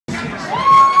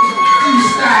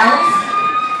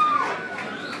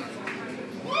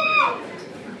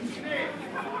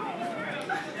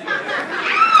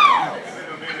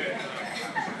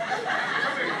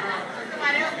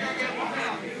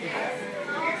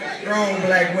strong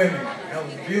black women. That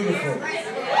was beautiful.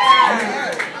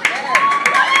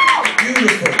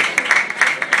 Beautiful.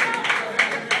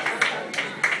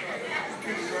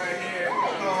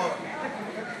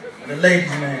 The ladies,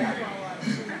 man.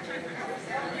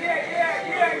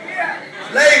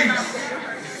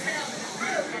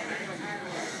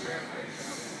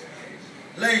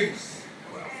 Ladies,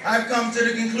 I've come to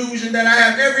the conclusion that I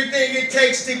have everything it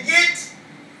takes to get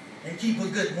and keep a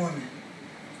good woman.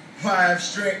 I have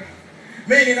strength,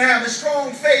 meaning I have a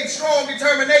strong faith, strong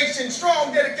determination,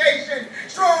 strong dedication,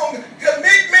 strong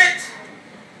commitment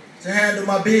to handle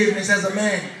my business as a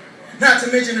man. Not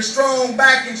to mention a strong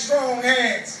back and strong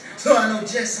hands, so I know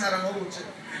just how to hold you.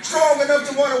 Strong enough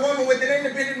to want a woman with an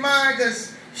independent mind,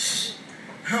 because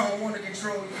I don't want to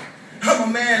control you. I'm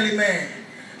a manly man.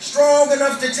 Strong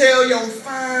enough to tell your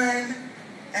fine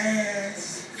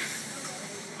ass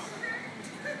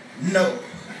no.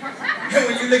 And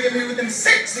when you look at me with them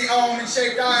sexy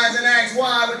almond-shaped eyes and ask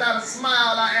why without a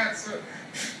smile, I answer,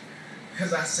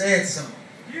 because I said so.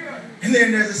 And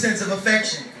then there's a sense of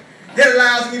affection that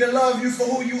allows me to love you for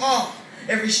who you are.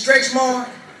 Every stretch mark,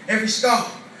 every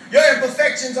scar. Your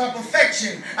imperfections are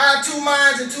perfection. Our two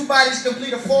minds and two bodies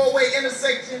complete a four-way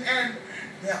intersection, and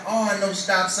there are no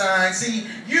stop signs. See,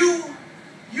 you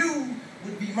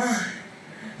would be mine.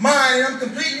 Mine, and I'm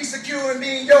completely secure in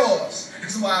being yours.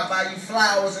 That's why I buy you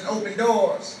flowers and open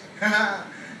doors.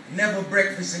 Never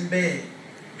breakfast in bed.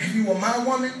 If you were my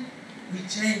woman, we'd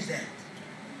change that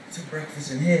to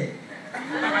breakfast in head.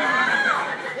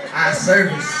 Our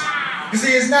service. You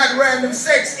see, it's not random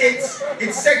sex, it's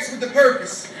sex with a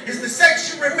purpose. It's the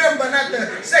sex you remember, not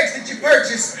the sex that you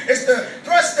purchase. It's the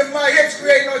thrust of my hips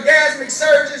creating orgasmic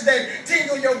surges that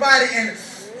tingle your body and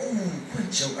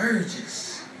quench your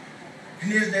urges.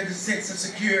 And there's that sense of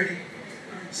security.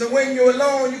 So when you're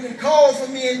alone, you can call for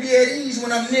me and be at ease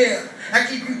when I'm near. I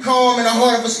keep you calm in the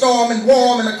heart of a storm and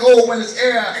warm in the cold winter's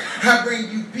air. I bring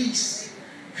you peace,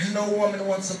 and no woman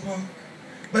wants a punk.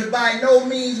 But by no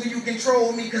means will you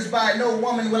control me, because by no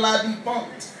woman will I be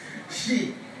punked.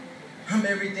 Shit, I'm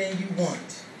everything you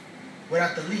want,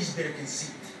 without the least bit of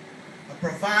conceit. A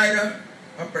provider,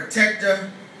 a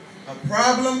protector, a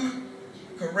problem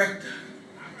corrector,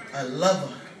 a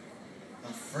lover,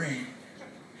 a friend,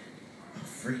 a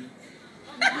freak.